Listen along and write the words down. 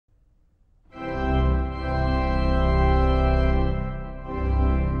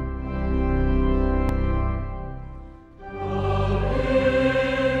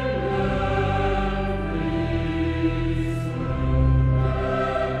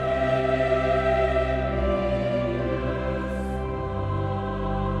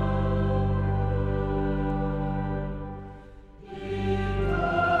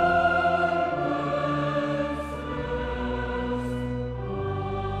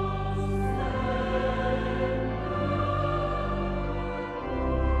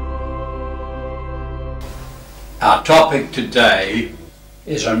Our topic today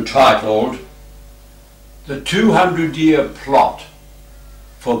is entitled The 200-Year Plot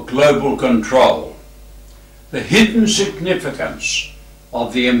for Global Control, the hidden significance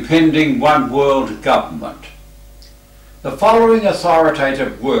of the impending one world government. The following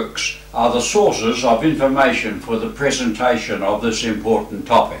authoritative works are the sources of information for the presentation of this important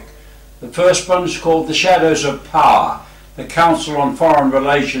topic. The first one is called The Shadows of Power, the Council on Foreign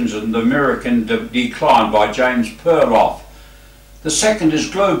Relations and the American Decline by James Perloff. The second is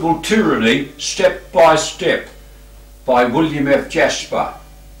Global Tyranny, Step by Step by William F. Jasper.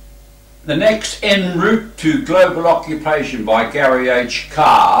 The next, En route to Global Occupation by Gary H.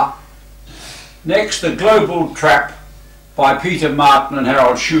 Carr. Next, The Global Trap by Peter Martin and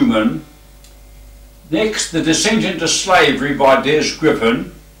Harold Schumann. Next, The Descent into Slavery by Des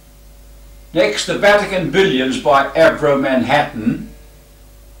Griffin. Next, The Vatican Billions by Avro Manhattan.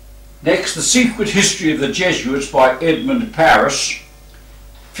 Next, The Secret History of the Jesuits by Edmund Paris.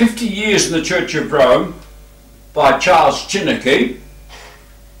 50 Years in the Church of Rome by Charles Chineke.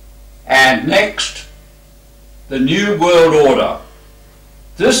 And next, The New World Order.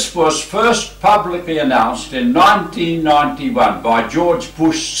 This was first publicly announced in 1991 by George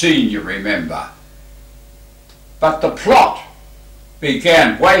Bush Sr., remember. But the plot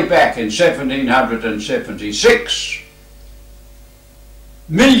began way back in 1776.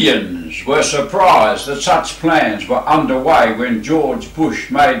 Millions were surprised that such plans were underway when George Bush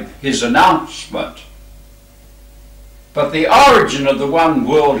made his announcement. But the origin of the one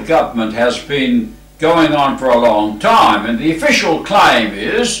world government has been going on for a long time, and the official claim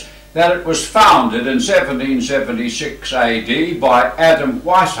is that it was founded in 1776 AD by Adam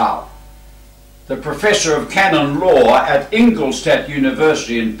Weishaupt, the professor of canon law at Ingolstadt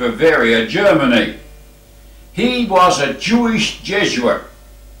University in Bavaria, Germany. He was a Jewish Jesuit,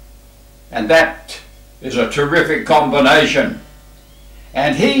 and that is a terrific combination.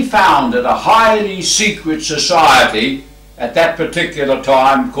 And he founded a highly secret society at that particular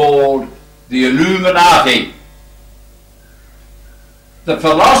time called the Illuminati. The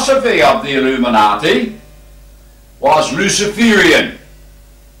philosophy of the Illuminati was Luciferian,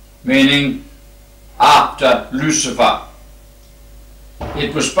 meaning after Lucifer.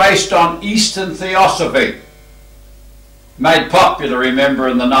 It was based on Eastern theosophy, made popular, remember,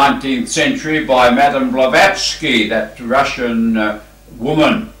 in the 19th century by Madame Blavatsky, that Russian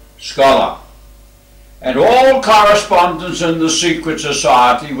woman scholar. And all correspondence in the secret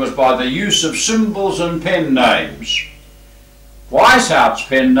society was by the use of symbols and pen names. Weishaupt's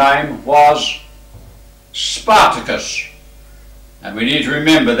pen name was Spartacus. And we need to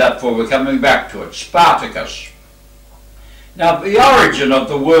remember that, for we're coming back to it, Spartacus. Now, the origin of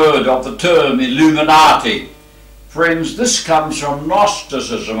the word, of the term Illuminati, friends, this comes from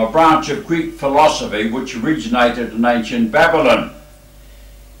Gnosticism, a branch of Greek philosophy which originated in ancient Babylon.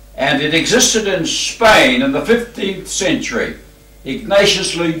 And it existed in Spain in the 15th century.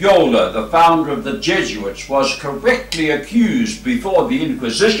 Ignatius Loyola, the founder of the Jesuits, was correctly accused before the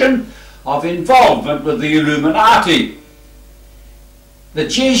Inquisition of involvement with the Illuminati. The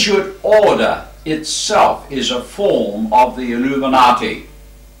Jesuit order itself is a form of the Illuminati,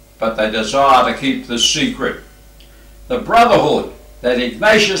 but they desire to keep this secret. The brotherhood that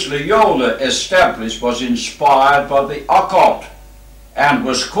Ignatius Loyola established was inspired by the occult and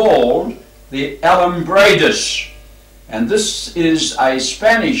was called the Alumbrados, and this is a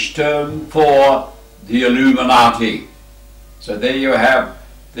Spanish term for the Illuminati. So there you have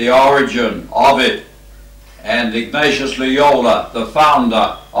the origin of it. And Ignatius Loyola, the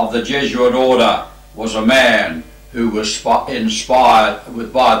founder of the Jesuit order, was a man who was inspired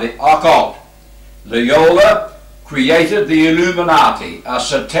by the occult. Loyola created the Illuminati, a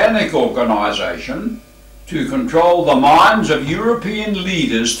satanic organization to control the minds of European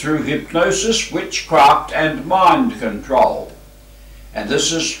leaders through hypnosis, witchcraft, and mind control. And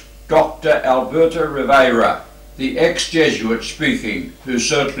this is Dr. Alberto Rivera, the ex-Jesuit speaking, who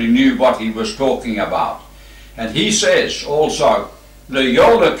certainly knew what he was talking about. And he says also,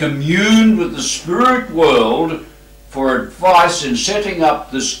 Loyola communed with the spirit world for advice in setting up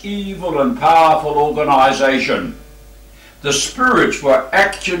this evil and powerful organization. The spirits were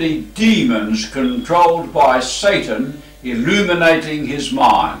actually demons controlled by Satan, illuminating his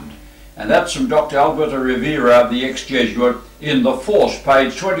mind. And that's from Dr. Alberto Rivera, the ex-Jesuit, in The Force,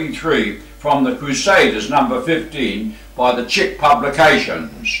 page 23, from the Crusaders, number 15, by the Czech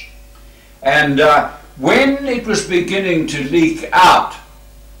publications. And when it was beginning to leak out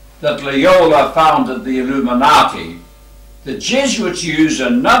that Loyola founded the Illuminati, the Jesuits used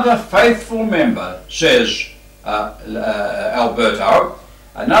another faithful member, says Alberto,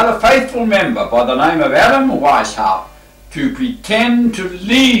 another faithful member by the name of Adam Weishaupt to pretend to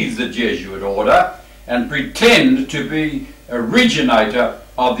leave the Jesuit order and pretend to be originator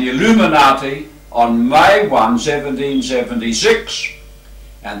of the Illuminati on May 1, 1776.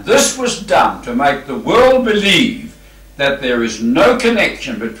 And this was done to make the world believe that there is no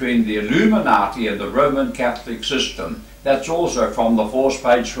connection between the Illuminati and the Roman Catholic system. That's also from the Force,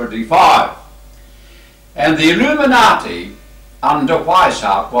 page 25. And the Illuminati under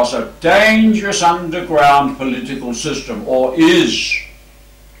Weishaupt was a dangerous underground political system, or is.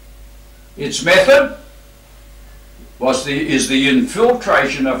 Its method is the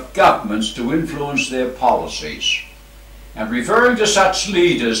infiltration of governments to influence their policies. And referring to such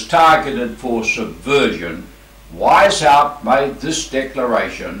leaders targeted for subversion, Weishaupt made this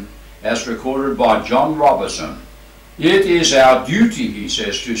declaration as recorded by John Robinson. It is our duty, he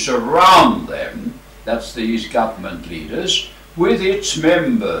says, to surround them, that's these government leaders, with its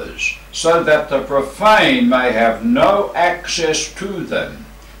members, so that the profane may have no access to them.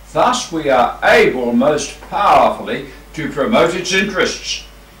 Thus we are able most powerfully to promote its interests.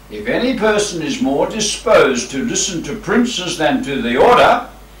 If any person is more disposed to listen to princes than to the order,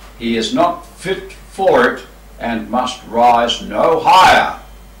 he is not fit for it and must rise no higher.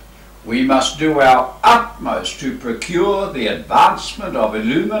 We must do our utmost to procure the advancement of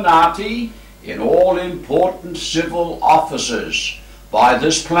Illuminati in all important civil offices. By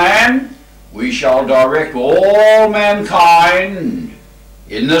this plan, we shall direct all mankind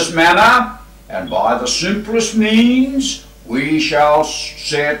in this manner, and by the simplest means we shall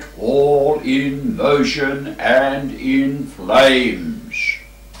set all in motion and in flames.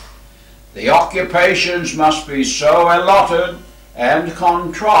 The occupations must be so allotted and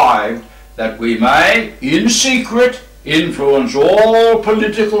contrived that we may, in secret, influence all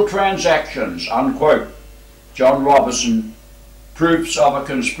political transactions, unquote. John Robinson, Proofs of a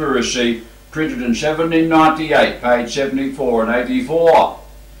Conspiracy, printed in 1798, page 74 and 84.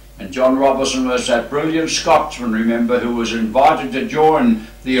 And John Robinson was that brilliant Scotsman, remember, who was invited to join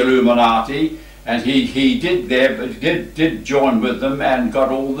the Illuminati, and he did join with them and got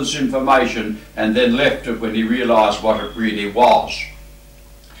all this information and then left it when he realized what it really was.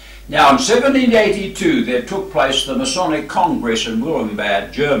 Now in 1782 there took place the Masonic Congress in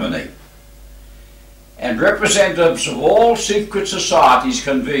Nuremberg, Germany, and representatives of all secret societies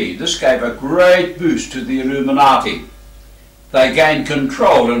convened. This gave a great boost to the Illuminati. They gained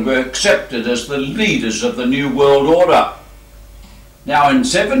control and were accepted as the leaders of the New World Order. Now in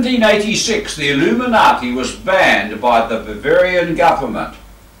 1786 the Illuminati was banned by the Bavarian government.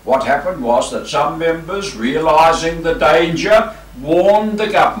 What happened was that some members, realizing the danger, warned the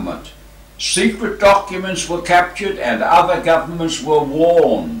government. Secret documents were captured and other governments were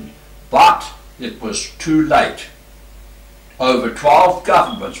warned, but it was too late. Over 12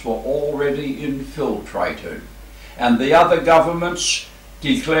 governments were already infiltrated, and the other governments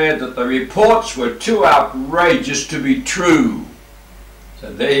declared that the reports were too outrageous to be true.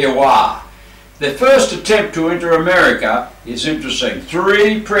 So there you are. The first attempt to enter America is interesting.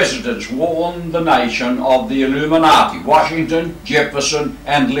 3 presidents warned the nation of the Illuminati: Washington, Jefferson,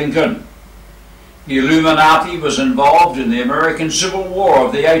 and Lincoln. The Illuminati was involved in the American Civil War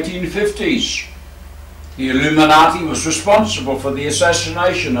of the 1850s. The Illuminati was responsible for the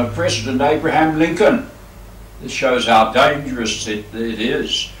assassination of President Abraham Lincoln. This shows how dangerous it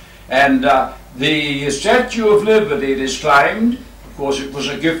is. And the Statue of Liberty, it is claimed, of course it was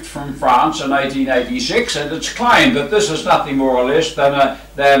a gift from France in 1886, and it's claimed that this is nothing more or less than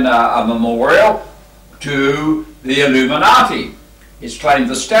a memorial to the Illuminati. It's claimed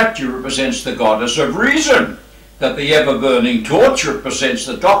the statue represents the goddess of reason, that the ever-burning torch represents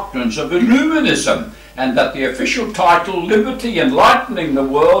the doctrines of Illuminism, and that the official title, Liberty Enlightening the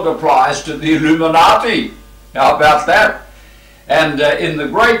World, applies to the Illuminati. How about that? And in the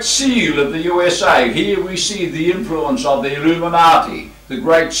Great Seal of the USA, here we see the influence of the Illuminati, the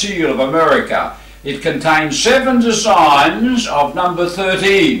Great Seal of America. It contains 7 designs of number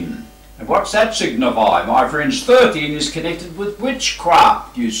 13. And what's that signify? My friends, 13 is connected with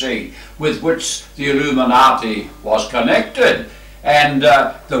witchcraft, you see, with which the Illuminati was connected. And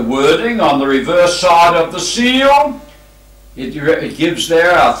the wording on the reverse side of the seal, it gives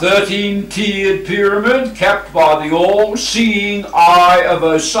there a 13-tiered pyramid capped by the all-seeing eye of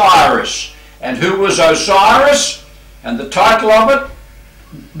Osiris. And who was Osiris? And the title of it,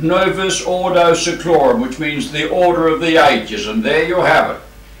 Novus Ordo Seclorum, which means the Order of the Ages. And there you have it.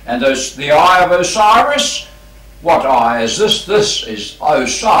 And the eye of Osiris, what eye is this? This is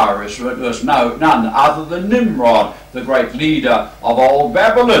Osiris. It was none other than Nimrod, the great leader of old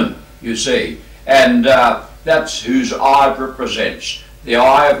Babylon, you see. And that's whose eye it represents. the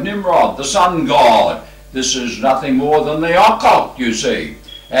eye of Nimrod, the sun god. This is nothing more than the occult, you see.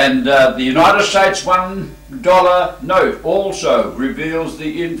 And the United States $1 note also reveals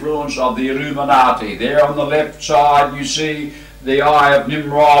the influence of the Illuminati. There on the left side you see the eye of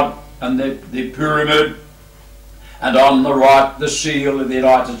Nimrod and the pyramid, and on the right the seal of the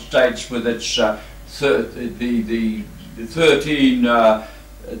United States with its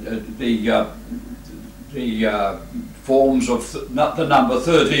forms of the number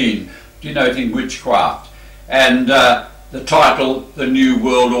 13 denoting witchcraft, and the title, The New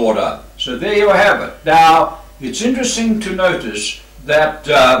World Order. So there you have it. Now, it's interesting to notice that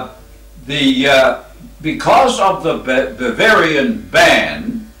because of the Bavarian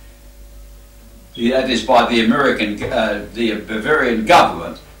ban, that is by the Bavarian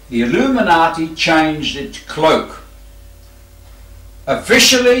government, the Illuminati changed its cloak.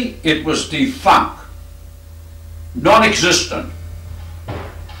 Officially, it was defunct, non-existent.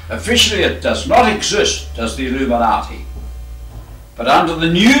 Officially, it does not exist as the Illuminati. But under the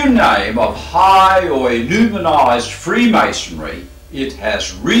new name of High or Illuminized Freemasonry, it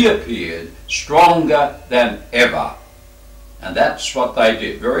has reappeared stronger than ever. And that's what they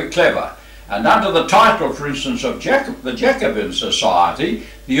did. Very clever. And under the title, for instance, of the Jacobin Society,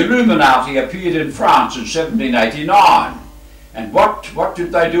 the Illuminati appeared in France in 1789. And what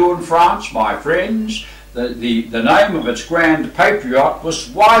did they do in France, my friends? The name of its grand patriot was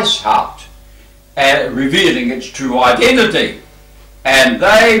Weishaupt, revealing its true identity. And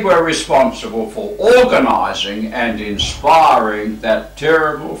they were responsible for organising and inspiring that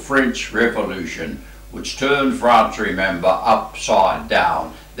terrible French Revolution, which turned France, remember, upside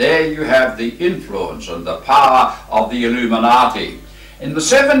down. There you have the influence and the power of the Illuminati. In the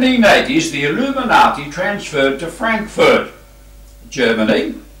 1780s, the Illuminati transferred to Frankfurt,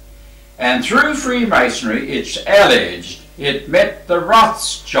 Germany, and through Freemasonry, it's alleged, it met the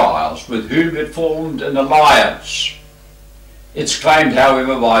Rothschilds, with whom it formed an alliance. It's claimed,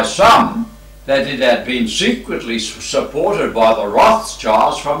 however, by some that it had been secretly supported by the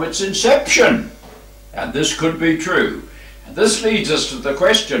Rothschilds from its inception. And this could be true. And this leads us to the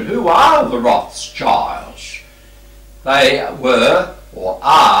question, who are the Rothschilds? They were, or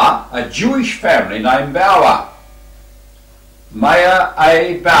are, a Jewish family named Bauer. Meyer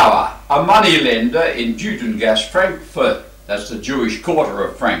A. Bauer, a moneylender in Judengasse, Frankfurt. That's the Jewish quarter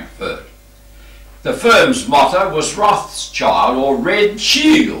of Frankfurt. The firm's motto was Rothschild, or Red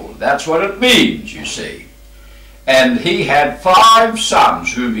Shield. That's what it means, you see. And he had 5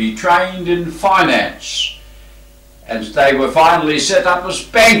 sons whom he trained in finance. And they were finally set up as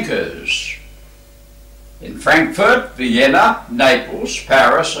bankers in Frankfurt, Vienna, Naples,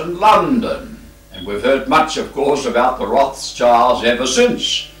 Paris and London. And we've heard much, of course, about the Rothschilds ever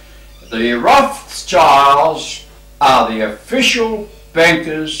since. The Rothschilds are the official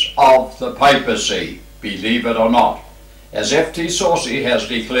bankers of the papacy, believe it or not. As F.T. Saucy has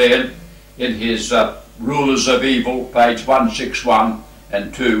declared in his Rulers of Evil, page 161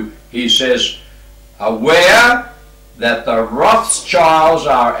 and 2, he says, aware that the Rothschilds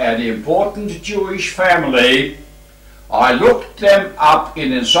are an important Jewish family, I looked them up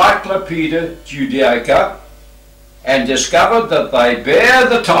in Encyclopedia Judaica and discovered that they bear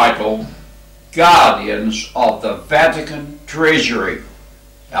the title Guardians of the Vatican Treasury.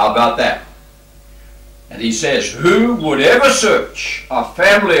 How about that? And he says, who would ever search a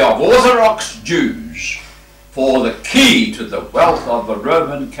family of Orthodox Jews for the key to the wealth of the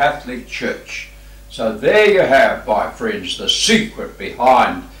Roman Catholic Church? So there you have, my friends, the secret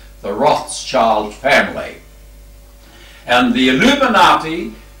behind the Rothschild family. And the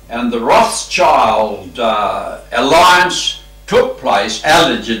Illuminati and the Rothschild alliance took place,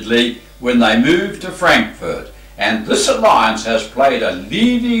 allegedly, when they moved to Frankfurt. And this alliance has played a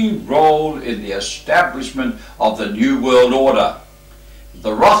leading role in the establishment of the New World Order.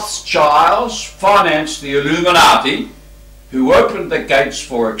 The Rothschilds financed the Illuminati, who opened the gates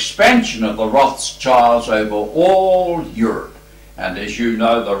for expansion of the Rothschilds over all Europe. And as you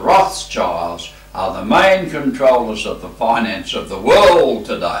know, the Rothschilds are the main controllers of the finance of the world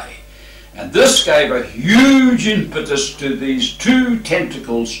today. And this gave a huge impetus to these 2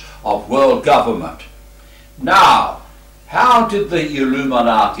 tentacles of world government. Now, how did the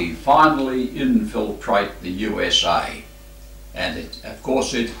Illuminati finally infiltrate the USA? And of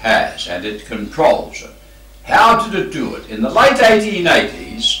course it has, and it controls it. How did it do it? In the late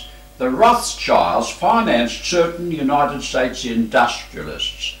 1880s, the Rothschilds financed certain United States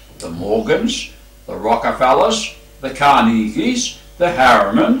industrialists, the Morgans, the Rockefellers, the Carnegies, the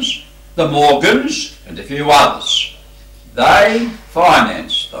Harrimans, the Morgans, and a few others. They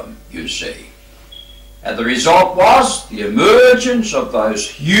financed them, you see. And the result was the emergence of those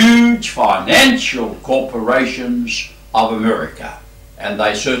huge financial corporations of America. And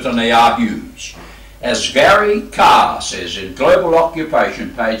they certainly are huge. As Gary Carr says in Global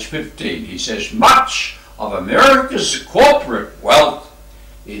Occupation, page 15, he says, much of America's corporate wealth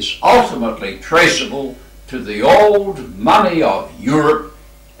is ultimately traceable to the old money of Europe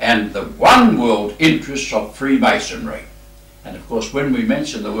and the one world interests of Freemasonry. And of course, when we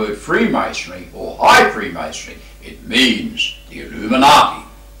mention the word Freemasonry or High Freemasonry, it means the Illuminati.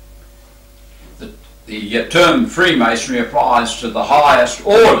 The term Freemasonry applies to the highest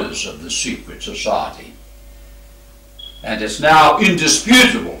orders of the secret society. And it's now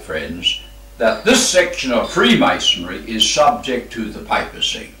indisputable, friends, that this section of Freemasonry is subject to the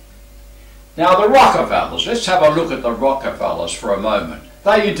papacy. Now the Rockefellers, let's have a look at the Rockefellers for a moment.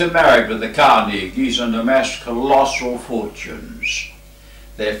 They intermarried with the Carnegies and amassed colossal fortunes.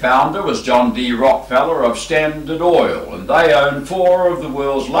 Their founder was John D. Rockefeller of Standard Oil, and they owned 4 of the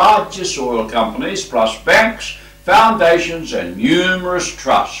world's largest oil companies, plus banks, foundations, and numerous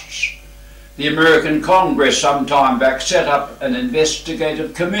trusts. The American Congress some time back set up an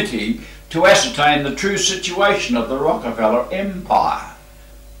investigative committee to ascertain the true situation of the Rockefeller empire.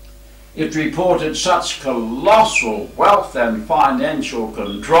 It reported such colossal wealth and financial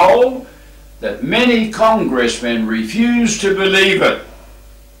control that many congressmen refused to believe it.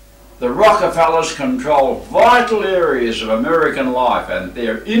 The Rockefellers control vital areas of American life, and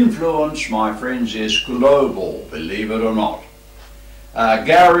their influence, my friends, is global, believe it or not.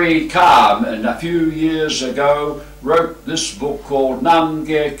 Gary Carr, a few years ago, wrote this book called None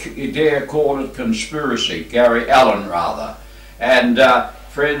Dare Call It Conspiracy, Gary Allen rather. And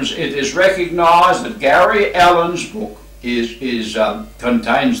friends, it is recognized that Gary Allen's book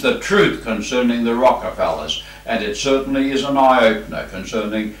contains the truth concerning the Rockefellers, and it certainly is an eye-opener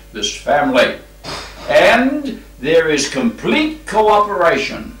concerning this family. And there is complete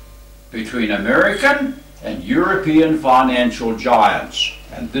cooperation between American and European financial giants,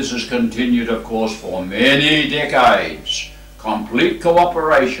 and this has continued, of course, for many decades. Complete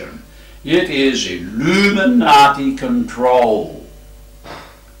cooperation. It is Illuminati control.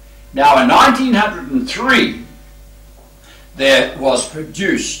 Now in 1903 there was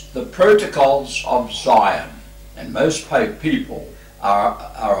produced the Protocols of Zion, and most people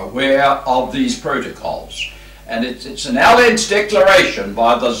are aware of these protocols, and it's an alleged declaration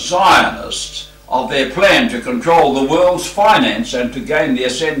by the Zionists of their plan to control the world's finance and to gain the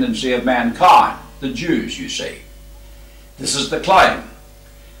ascendancy of mankind, the Jews, you see. This is the claim.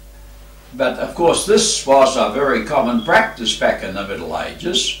 But of course this was a very common practice back in the Middle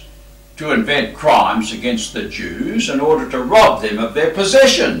Ages, to invent crimes against the Jews in order to rob them of their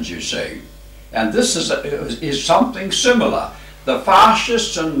possessions, you see. And this is something similar. The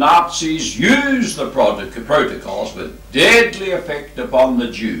fascists and Nazis used the protocols with deadly effect upon the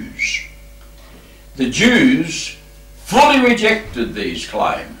Jews. The Jews fully rejected these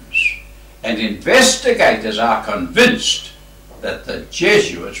claims, and investigators are convinced that the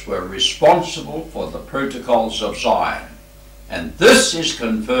Jesuits were responsible for the Protocols of Zion. And this is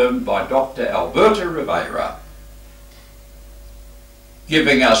confirmed by Dr. Alberto Rivera,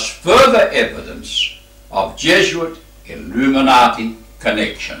 giving us further evidence of Jesuit Illuminati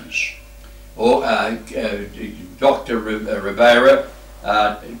connections. Dr. Rivera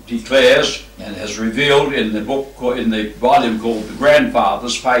declares and has revealed in the book, in the volume called The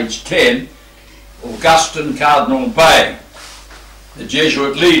Grandfathers, page 10, Augustin Cardinal Bay, the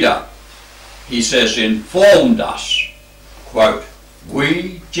Jesuit leader, he says, informed us, quote,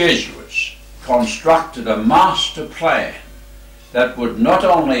 we Jesuits constructed a master plan that would not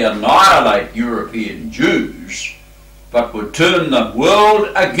only annihilate European Jews, but would turn the world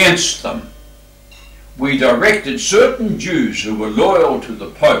against them. We directed certain Jews who were loyal to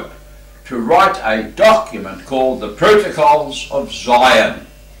the Pope to write a document called the Protocols of Zion.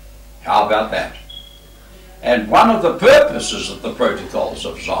 How about that? And one of the purposes of the Protocols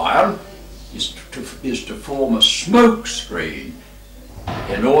of Zion is to form a smokescreen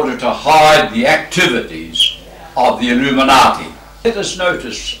in order to hide the activities of the Illuminati. Let us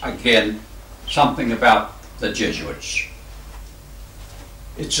notice again something about the Jesuits.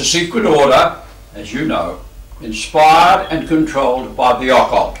 It's a secret order, as you know, inspired and controlled by the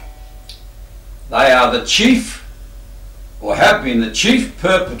occult. They are the chief, or have been the chief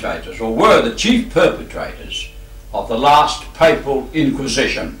perpetrators, or were the chief perpetrators of the last papal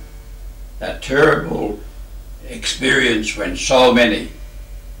inquisition. That terrible experience when so many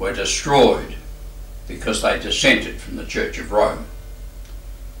were destroyed because they dissented from the Church of Rome.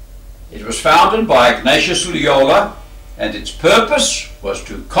 It was founded by Ignatius Loyola and its purpose was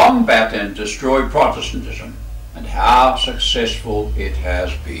to combat and destroy Protestantism, and how successful it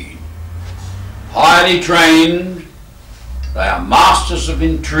has been. Highly trained, they are masters of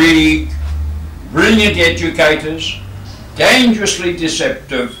intrigue, brilliant educators, dangerously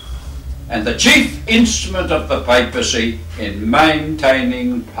deceptive, and the chief instrument of the papacy in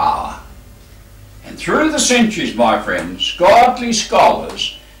maintaining power. And through the centuries, my friends, godly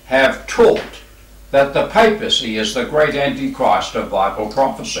scholars have taught that the papacy is the great antichrist of Bible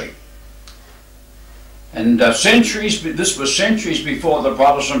prophecy. And this was centuries before the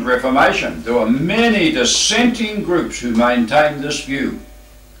Protestant Reformation. There were many dissenting groups who maintained this view.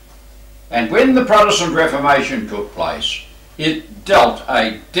 And when the Protestant Reformation took place, it dealt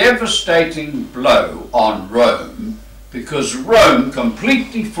a devastating blow on Rome, because Rome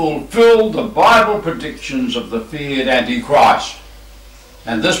completely fulfilled the Bible predictions of the feared Antichrist.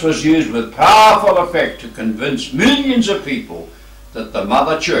 And this was used with powerful effect to convince millions of people that the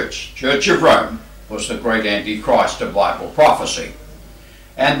Mother Church, Church of Rome, was the great Antichrist of Bible prophecy.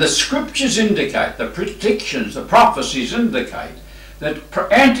 And the scriptures indicate, the predictions, the prophecies indicate that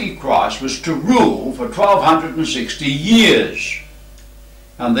Antichrist was to rule for 1260 years.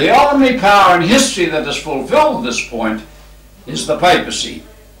 And the only power in history that has fulfilled this point is the papacy,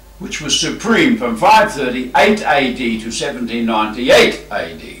 which was supreme from 538 AD to 1798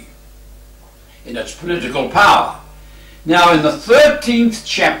 AD in its political power. Now, in the 13th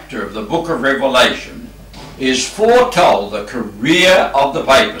chapter of the book of Revelation is foretold the career of the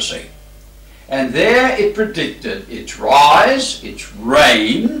papacy. And there it predicted its rise, its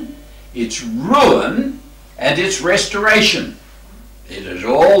reign, its ruin, and its restoration. It is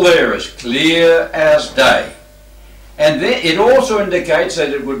all there, as clear as day. And then it also indicates that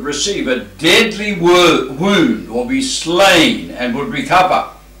it would receive a deadly wound or be slain and would recover.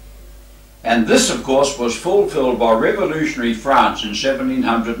 And this, of course, was fulfilled by revolutionary France in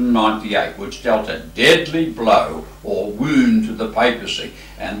 1798, which dealt a deadly blow or wound to the papacy.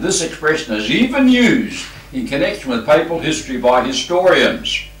 And this expression is even used in connection with papal history by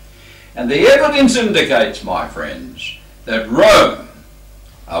historians. And the evidence indicates, my friends, that Rome,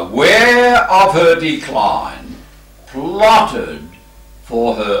 aware of her decline, plotted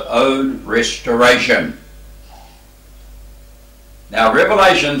for her own restoration. Now,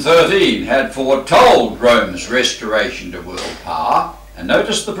 Revelation 13 had foretold Rome's restoration to world power, and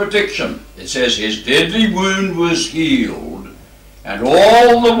notice the prediction. It says, his deadly wound was healed, and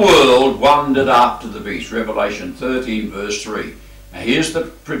all the world wondered after the beast. Revelation 13 verse 3. Now here's the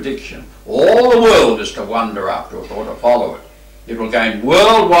prediction. All the world is to wonder after it or to follow it. It will gain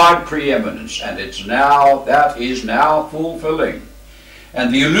worldwide preeminence, and that is now fulfilling.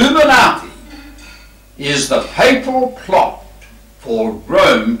 And the Illuminati is the papal plot for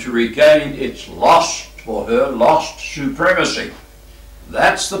Rome to regain her lost supremacy.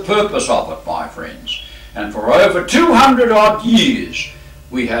 That's the purpose of it, my friends. And for over 200 odd years,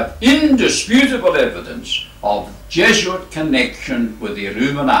 we have indisputable evidence of Jesuit connection with the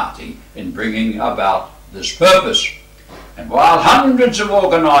Illuminati in bringing about this purpose. And while hundreds of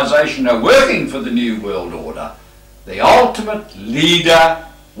organizations are working for the New World Order, the ultimate leader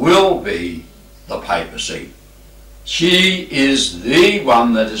will be the papacy. She is the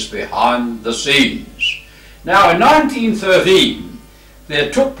one that is behind the scenes. Now, in 1913,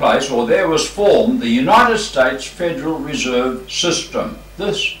 there was formed the United States Federal Reserve System.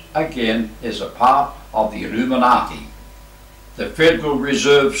 This, again, is a part of the Illuminati. The Federal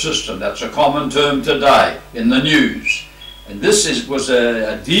Reserve System, that's a common term today in the news. And this was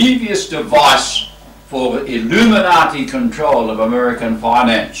a devious device for Illuminati control of American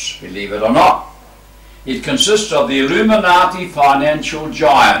finance, believe it or not. It consists of the Illuminati financial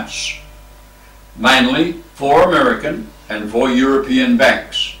giants, mainly 4 American and 4 European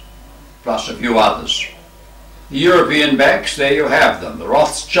banks, plus a few others. The European banks, there you have them. The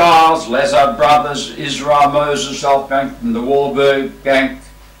Rothschilds, Lazard Brothers, Israel Moses Health Bank, and the Warburg Bank.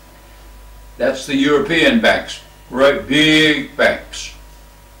 That's the European banks, great big banks.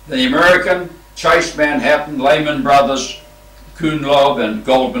 The American, Chase Manhattan, Lehman Brothers, Kuhn Loeb, and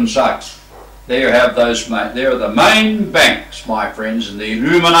Goldman Sachs. There you have those, they are the main banks, my friends, in the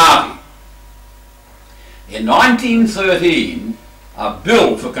Illuminati. In 1913, a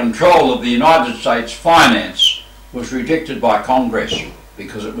bill for control of the United States finance was rejected by Congress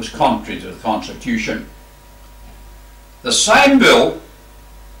because it was contrary to the Constitution. The same bill,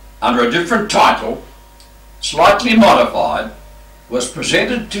 under a different title, slightly modified, was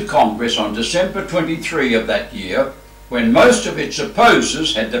presented to Congress on December 23 of that year, when most of its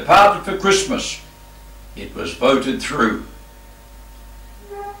opposers had departed for Christmas. It was voted through.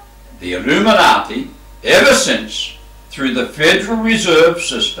 The Illuminati, ever since, through the Federal Reserve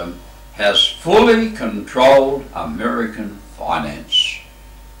System, has fully controlled American finance.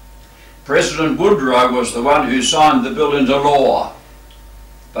 President Woodrow was the one who signed the bill into law.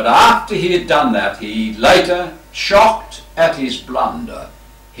 But after he had done that, he later, shocked at his blunder,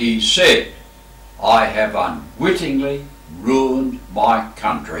 he said, "I have unwittingly ruined my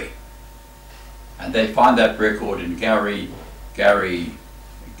country." And they find that record in Gary Gar's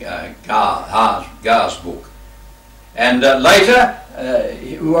book. And later,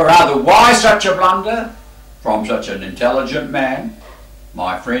 or rather, why such a blunder from such an intelligent man?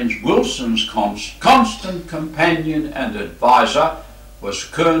 My friends, Wilson's constant companion and advisor was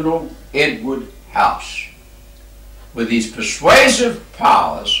Colonel Edward House. With his persuasive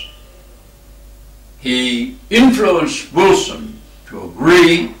powers, he influenced Wilson to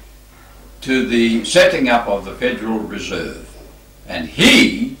agree to the setting up of the Federal Reserve, and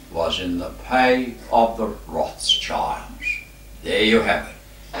he was in the pay of the Rothschilds. There you have it.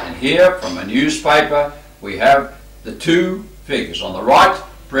 And here, from a newspaper, we have the two figures. On the right,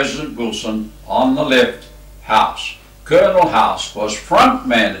 President Wilson; on the left, House. Colonel House was front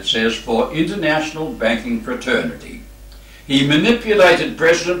man, it says, for international banking fraternity. He manipulated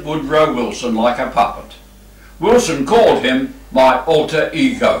President Woodrow Wilson like a puppet. Wilson called him my alter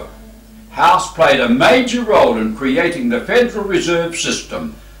ego. House played a major role in creating the Federal Reserve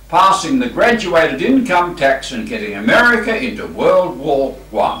System, passing the graduated income tax and getting America into World War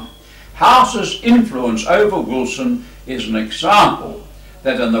I. House's influence over Wilson is an example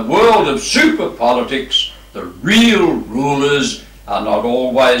that in the world of super politics, the real rulers are not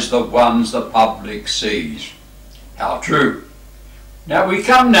always the ones the public sees. How true. Now we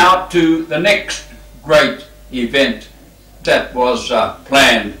come now to the next great event that was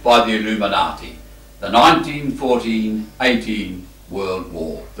planned by the Illuminati, the 1914-18 World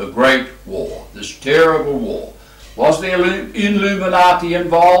War, the Great War, this terrible war. Was the Illuminati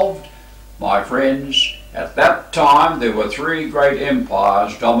involved? My friends, at that time there were three great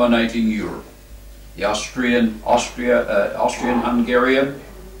empires dominating Europe: the Austrian-Hungarian,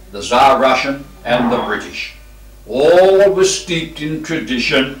 the Tsar Russian, and the British. All were steeped in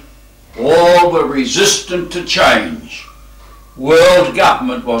tradition, all were resistant to change. World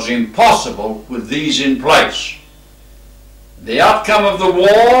government was impossible with these in place. The outcome of the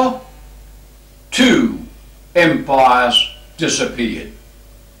war, two empires disappeared.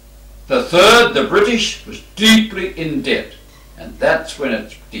 The third, the British, was deeply in debt, and that's when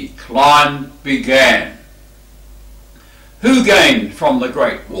its decline began. Who gained from the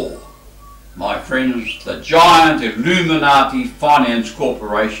Great War? My friends, the giant Illuminati finance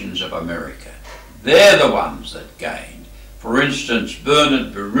corporations of America. They're the ones that gained. For instance,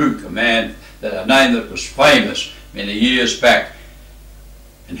 Bernard Baruch, a name that was famous many years back,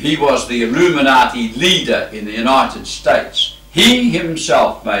 and he was the Illuminati leader in the United States. He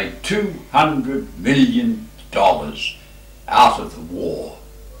himself made $200 million out of the war.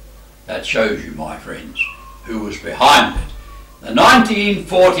 That shows you, my friends, who was behind it. The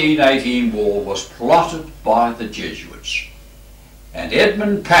 1914-18 war was plotted by the Jesuits, and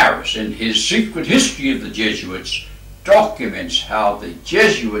Edmund Paris, in his Secret History of the Jesuits, documents how the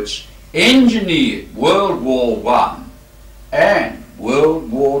Jesuits engineered World War I and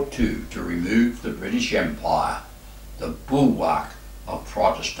World War II to remove the British Empire, the bulwark of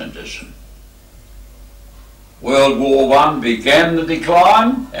Protestantism. World War I began the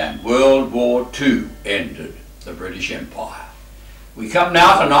decline, and World War II ended the British Empire. We come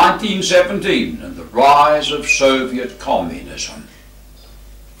now to 1917 and the rise of Soviet communism,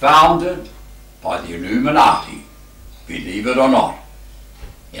 founded by the Illuminati, believe it or not.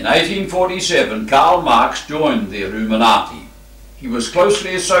 In 1847, Karl Marx joined the Illuminati. He was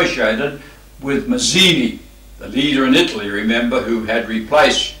closely associated with Mazzini, the leader in Italy, remember, who had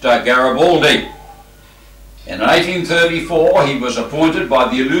replaced Garibaldi. In 1834, he was appointed by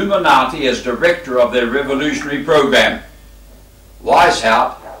the Illuminati as director of their revolutionary program.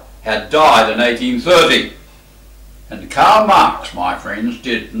 Weishaupt had died in 1830, and Karl Marx, my friends,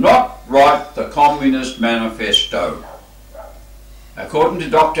 did not write the Communist Manifesto. According to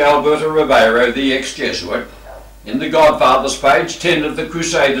Dr. Alberto Ribeiro, the ex-Jesuit, in The Godfathers, page 10 of the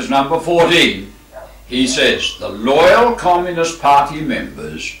Crusaders, number 14, he says, the loyal Communist Party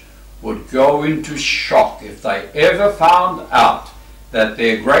members would go into shock if they ever found out that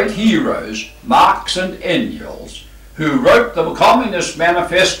their great heroes, Marx and Engels, who wrote the Communist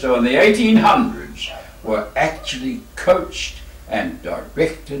Manifesto in the 1800s, were actually coached and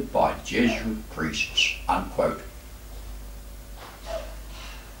directed by Jesuit priests, unquote.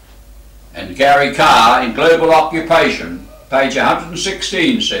 And Gary Carr, in Global Occupation, page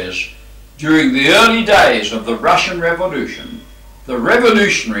 116, says, During the early days of the Russian Revolution, the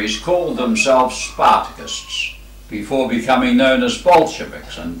revolutionaries called themselves Spartakists before becoming known as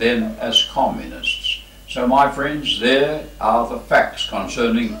Bolsheviks and then as Communists. So my friends, there are the facts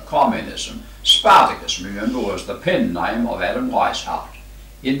concerning communism. Spartacus, remember, was the pen name of Adam Weishaupt,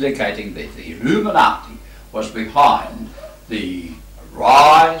 indicating that the Illuminati was behind the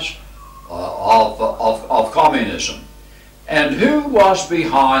rise of communism. And who was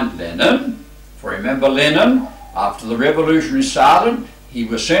behind Lenin? For remember Lenin, after the revolution started, he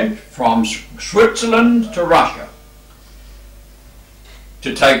was sent from Switzerland to Russia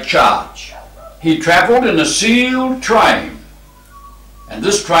to take charge. He travelled in a sealed train, and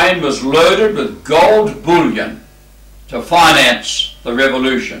this train was loaded with gold bullion to finance the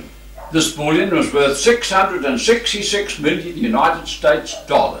revolution. This bullion was worth 666 million United States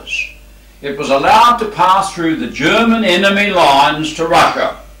dollars. It was allowed to pass through the German enemy lines to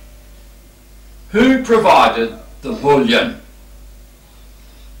Russia. Who provided the bullion?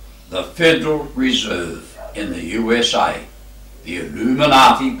 The Federal Reserve in the USA, the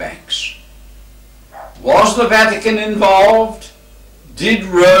Illuminati banks. Was the Vatican involved? Did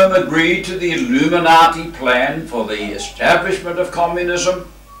Rome agree to the Illuminati plan for the establishment of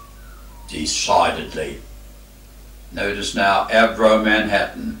communism? Decidedly. Notice now Avro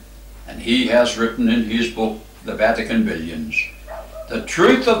Manhattan, and he has written in his book, The Vatican Billions, the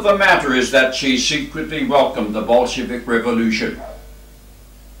truth of the matter is that she secretly welcomed the Bolshevik Revolution.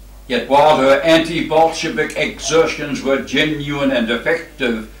 Yet while her anti-Bolshevik exertions were genuine and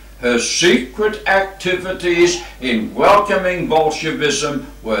effective, her secret activities in welcoming Bolshevism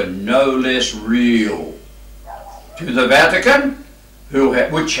were no less real. To the Vatican,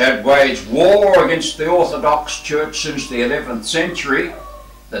 which had waged war against the Orthodox Church since the 11th century,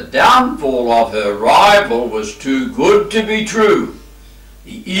 the downfall of her rival was too good to be true.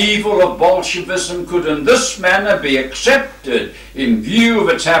 The evil of Bolshevism could in this manner be accepted in view of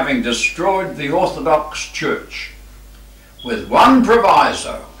its having destroyed the Orthodox Church, with one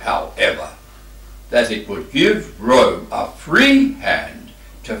proviso, however, that it would give Rome a free hand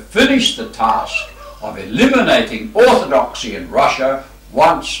to finish the task of eliminating orthodoxy in Russia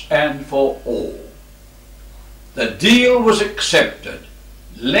once and for all. The deal was accepted.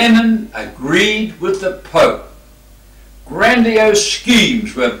 Lenin agreed with the Pope. Grandiose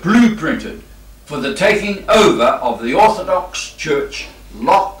schemes were blueprinted for the taking over of the Orthodox Church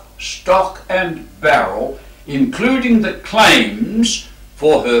lock, stock and barrel, including the claims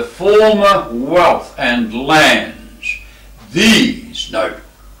for her former wealth and lands. These, note,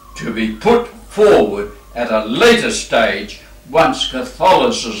 to be put forward at a later stage once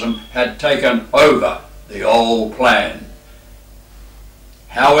Catholicism had taken over the old plan.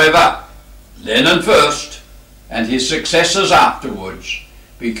 However, Lenin first, and his successors afterwards,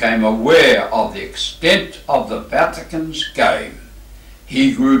 became aware of the extent of the Vatican's game.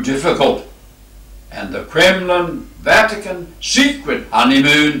 He grew difficult, and the Kremlin-Vatican secret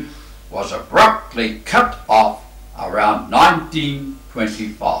honeymoon was abruptly cut off around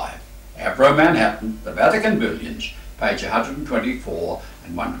 1925. Avro Manhattan, The Vatican Billions, page 124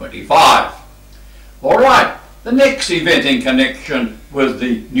 and 125. All right, the next event in connection with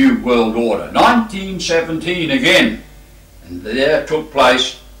the New World Order, 1917 again, and then took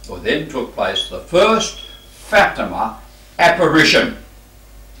place the first Fatima apparition.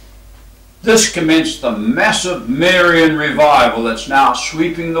 This commenced the massive Marian revival that's now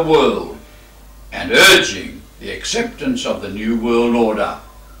sweeping the world and urging the acceptance of the New World Order.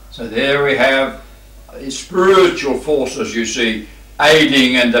 So there we have spiritual forces, you see,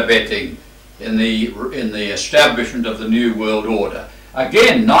 aiding and abetting in the establishment of the New World Order.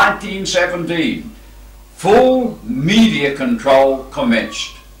 Again, 1917, full media control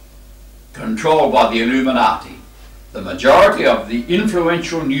commenced, controlled by the Illuminati. The majority of the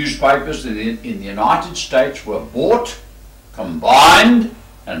influential newspapers in the United States were bought, combined,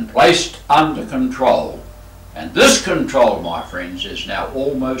 and placed under control. And this control, my friends, is now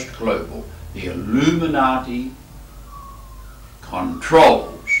almost global. The Illuminati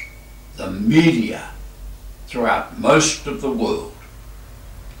controls the media throughout most of the world.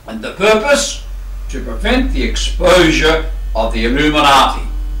 And the purpose? To prevent the exposure of the Illuminati.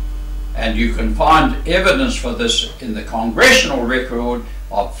 And you can find evidence for this in the Congressional record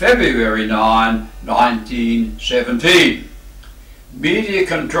of February 9, 1917. Media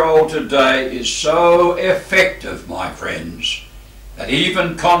control today is so effective, my friends, that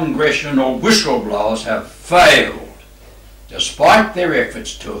even congressional whistleblowers have failed, despite their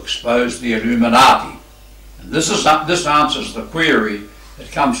efforts to expose the Illuminati. And this answers the query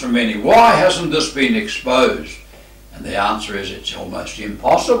that comes from many. Why hasn't this been exposed? And the answer is it's almost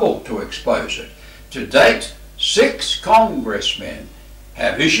impossible to expose it. To date, 6 congressmen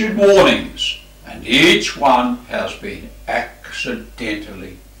have issued warnings, and each one has been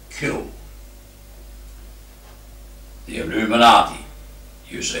accidentally killed. The Illuminati,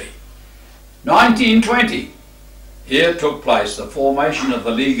 you see. 1920, here took place the formation of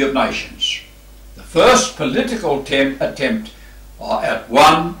the League of Nations, the first political attempt at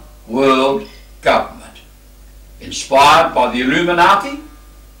one world government. Inspired by the Illuminati,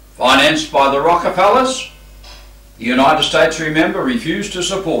 financed by the Rockefellers, the United States, remember, refused to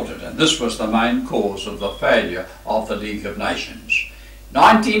support it, and this was the main cause of the failure of the League of Nations.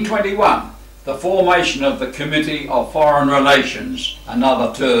 1921, the formation of the Committee of Foreign Relations,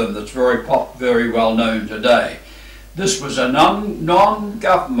 another term that's very well known today. This was a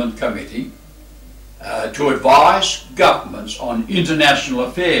non-government committee to advise governments on international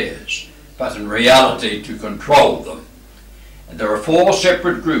affairs, but in reality to control them. And there are 4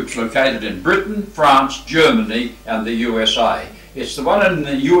 separate groups located in Britain, France, Germany and the USA. It's the one in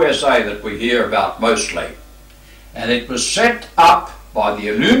the USA that we hear about mostly. And it was set up by the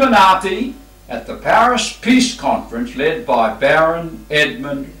Illuminati at the Paris Peace Conference led by Baron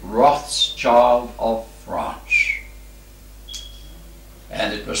Edmund Rothschild of France.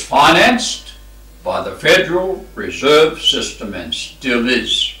 And it was financed by the Federal Reserve System and still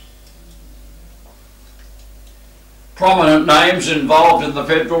is. Prominent names involved in the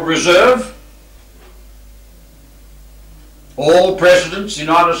Federal Reserve: all presidents,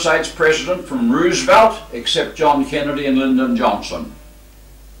 United States President from Roosevelt, except John Kennedy and Lyndon Johnson.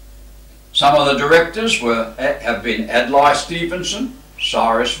 Some of the directors have been Adlai Stevenson,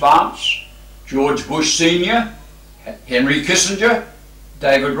 Cyrus Vance, George Bush Sr., Henry Kissinger,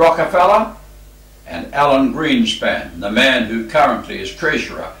 David Rockefeller, and Alan Greenspan, the man who currently is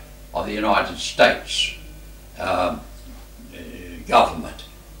Treasurer of the United States government,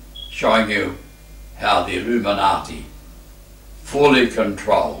 showing you how the Illuminati fully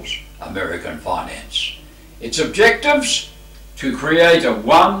controls American finance. Its objectives: to create a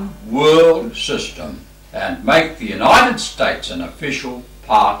one world system and make the United States an official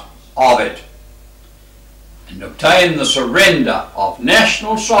part of it, and obtain the surrender of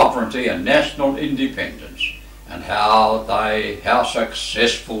national sovereignty and national independence. And how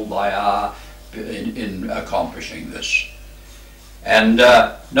successful they are in accomplishing this. And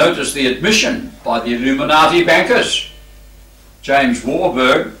notice the admission by the Illuminati bankers. James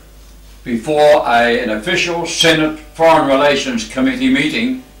Warburg, before an official Senate Foreign Relations Committee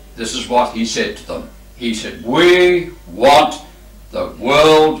meeting, this is what he said to them. He said, "We want the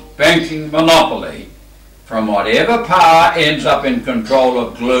world banking monopoly from whatever power ends up in control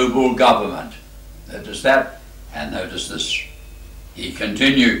of global government." Notice that, and notice this. He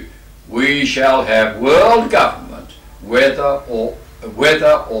continued, "We shall have world government whether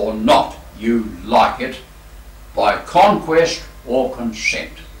or not you like it, by conquest or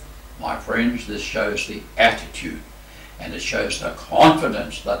consent." My friends, this shows the attitude, and it shows the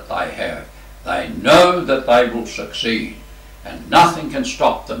confidence that they have. They know that they will succeed, and nothing can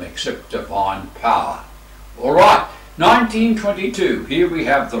stop them except divine power. All right, 1922, here we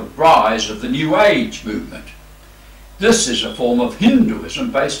have the rise of the New Age movement. This is a form of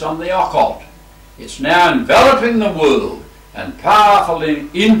Hinduism based on the occult. It's now enveloping the world and powerfully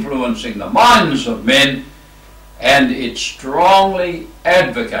influencing the minds of men, and it strongly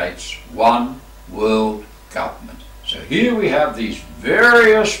advocates one world government. So here we have these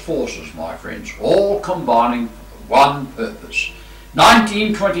various forces, my friends, all combining for one purpose.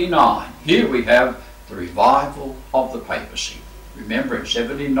 1929, here we have the revival of the papacy. Remember, in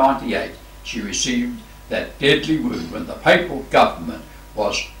 1798, she received that deadly wound when the papal government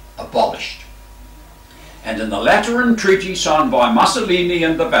was abolished. And in the Lateran Treaty signed by Mussolini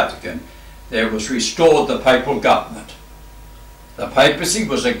and the Vatican, there was restored the papal government. The papacy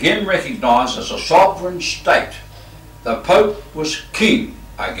was again recognized as a sovereign state. The Pope was king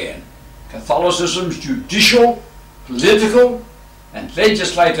again. Catholicism's judicial, political, and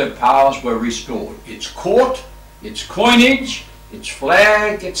legislative powers were restored. Its court, its coinage, its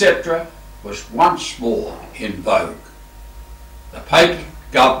flag, etc., was once more in vogue. The papal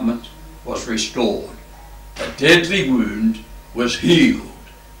government was restored. The deadly wound was healed,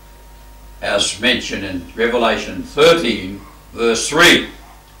 as mentioned in Revelation 13, verse 3.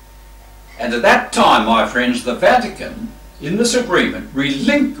 And at that time, my friends, the Vatican, in this agreement,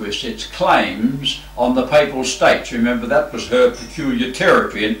 relinquished its claims on the papal states. Remember, that was her peculiar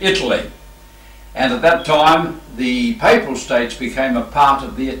territory in Italy. And at that time, the papal states became a part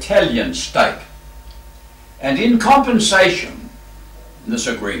of the Italian state. And in compensation, in this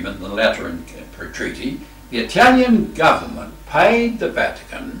agreement, the Lateran Treaty, the Italian government paid the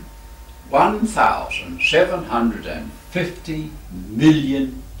Vatican 1,750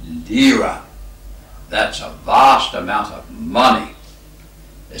 million lira. That's a vast amount of money,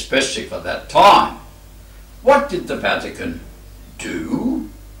 especially for that time. What did the Vatican do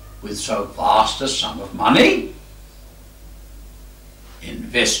with so vast a sum of money?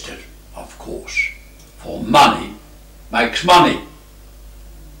 Invested, of course, for money makes money.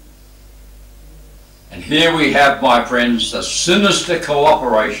 And here we have, my friends, the sinister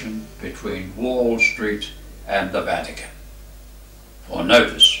cooperation between Wall Street and the Vatican. For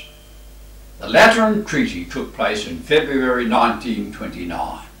notice, the Lateran Treaty took place in February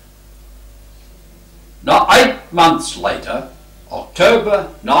 1929. Now, 8 months later, October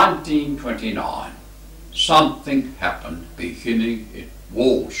 1929, something happened beginning in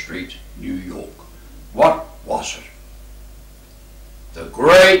Wall Street, New York. What was it? The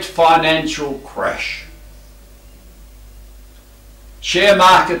great financial crash. Share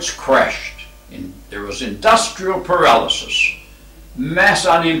markets crashed. There was industrial paralysis, mass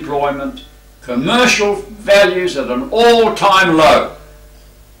unemployment, commercial values at an all-time low.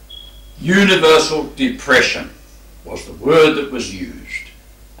 Universal depression was the word that was used.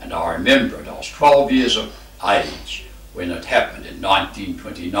 And I remember it. I was 12 years of age when it happened in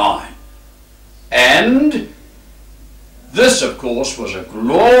 1929. And this, of course, was a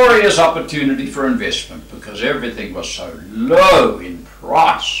glorious opportunity for investment because everything was so low in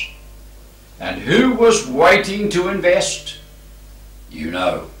price. And who was waiting to invest? You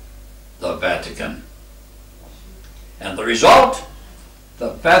know, the Vatican. And the result?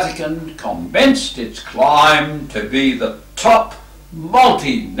 The Vatican commenced its climb to be the top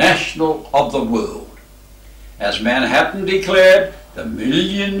multinational of the world. As Manhattan declared, the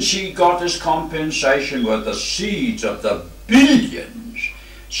millions she got as compensation were the seeds of the billions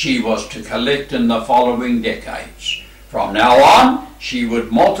she was to collect in the following decades. From now on, she would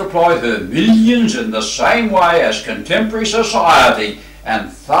multiply her millions in the same way as contemporary society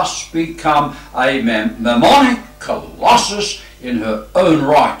and thus become a mnemonic colossus in her own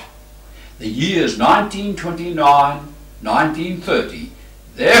right. The years 1929-1930,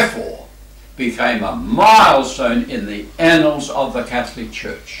 therefore, became a milestone in the annals of the Catholic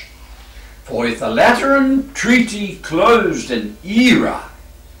Church. For if the Lateran Treaty closed an era,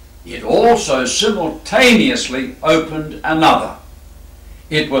 it also simultaneously opened another.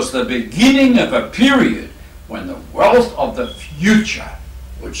 It was the beginning of a period when the wealth of the future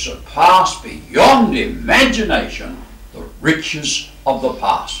would surpass beyond imagination the riches of the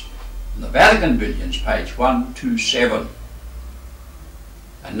past. In the Vatican Billions, page 127.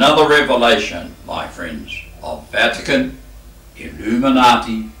 Another revelation, my friends, of Vatican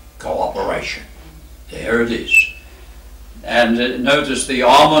Illuminati cooperation. There it is. And notice the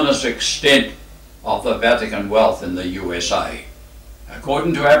ominous extent of the Vatican wealth in the USA.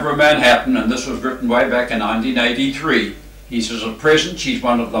 According to Abraham Manhattan, and this was written way back in 1983, he says at present she's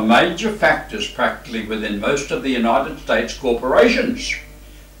one of the major factors practically within most of the United States corporations,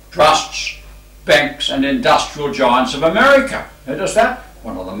 trusts, banks and industrial giants of America. Notice that?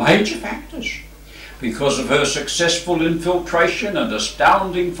 One of the major factors. Because of her successful infiltration and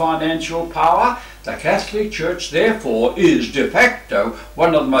astounding financial power, the Catholic Church therefore is de facto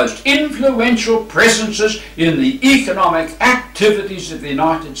one of the most influential presences in the economic activities of the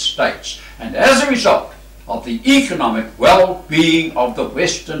United States, and as a result of the economic well-being of the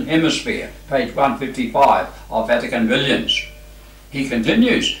Western Hemisphere, page 155 of Vatican Billions. He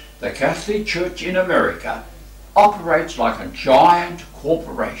continues, the Catholic Church in America operates like a giant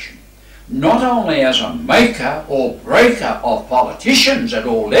corporation, not only as a maker or breaker of politicians at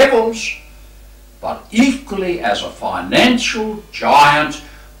all levels, but equally as a financial giant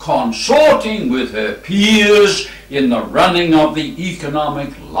consorting with her peers in the running of the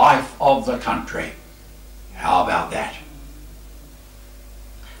economic life of the country. How about that?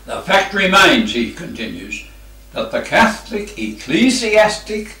 The fact remains, he continues, that the Catholic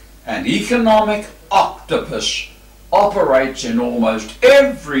ecclesiastic and economic octopus operates in almost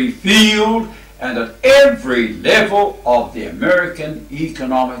every field and at every level of the American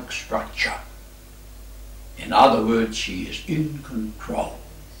economic structure. In other words, she is in control.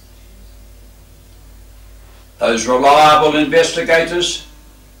 Those reliable investigators,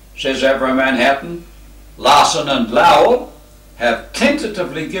 says Abraham Manhattan, Larson and Lowell, have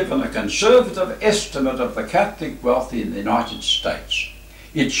tentatively given a conservative estimate of the Catholic wealth in the United States.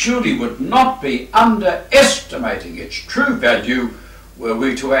 It surely would not be underestimating its true value were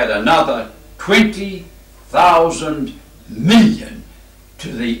we to add another 20,000 million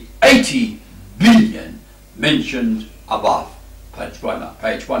to the 80 billion mentioned above, page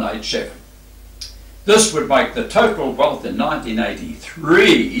 187. This would make the total wealth in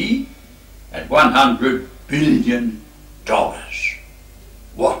 1983 at $100 billion.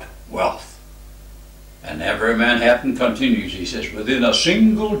 What wealth! And Avril Manhattan continues, he says, within a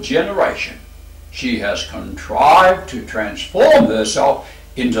single generation, she has contrived to transform herself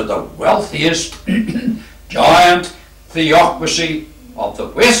into the wealthiest giant theocracy of the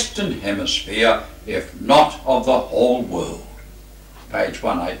Western Hemisphere, if not of the whole world. Page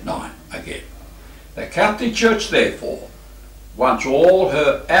 189 again. The Catholic Church, therefore, once all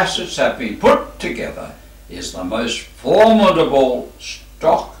her assets have been put together, is the most formidable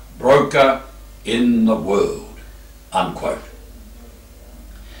stockbroker in the world. Unquote.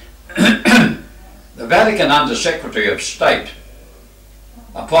 The Vatican Under-Secretary of State,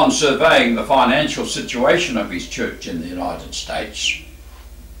 upon surveying the financial situation of his church in the United States,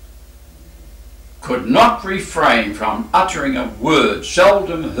 could not refrain from uttering a word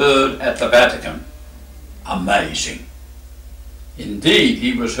seldom heard at the Vatican: amazing. Indeed,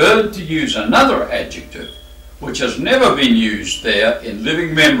 he was heard to use another adjective which has never been used there in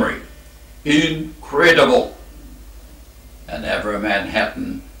living memory: incredible. And Avril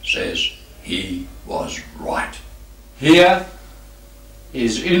Manhattan says he was right. Here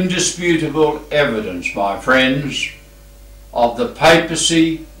is indisputable evidence, my friends, of the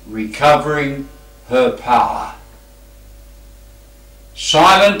papacy recovering her power.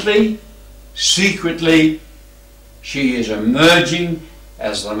 Silently, secretly, she is emerging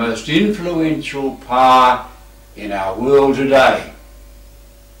as the most influential power in our world today.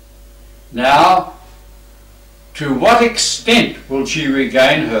 Now, to what extent will she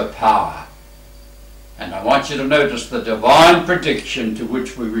regain her power? And I want you to notice the divine prediction to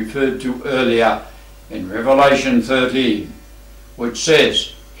which we referred to earlier in Revelation 13, which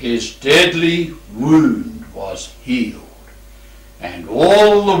says, his deadly wound was healed, and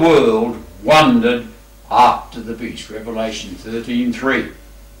all the world wondered after the beast. Revelation 13:3.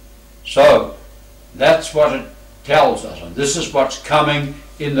 So, that's what it tells us, and this is what's coming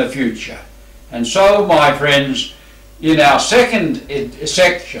in the future. And so, my friends, in our second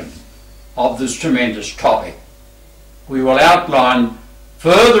section of this tremendous topic, we will outline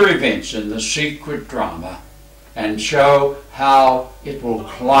further events in the secret drama and show how it will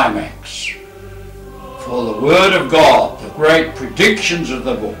climax. For the Word of God, the great predictions of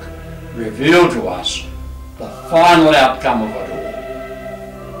the book, reveal to us the final outcome of it all.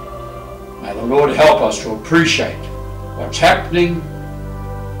 May the Lord help us to appreciate what's happening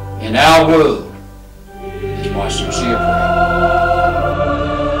in our world, is my sincere prayer.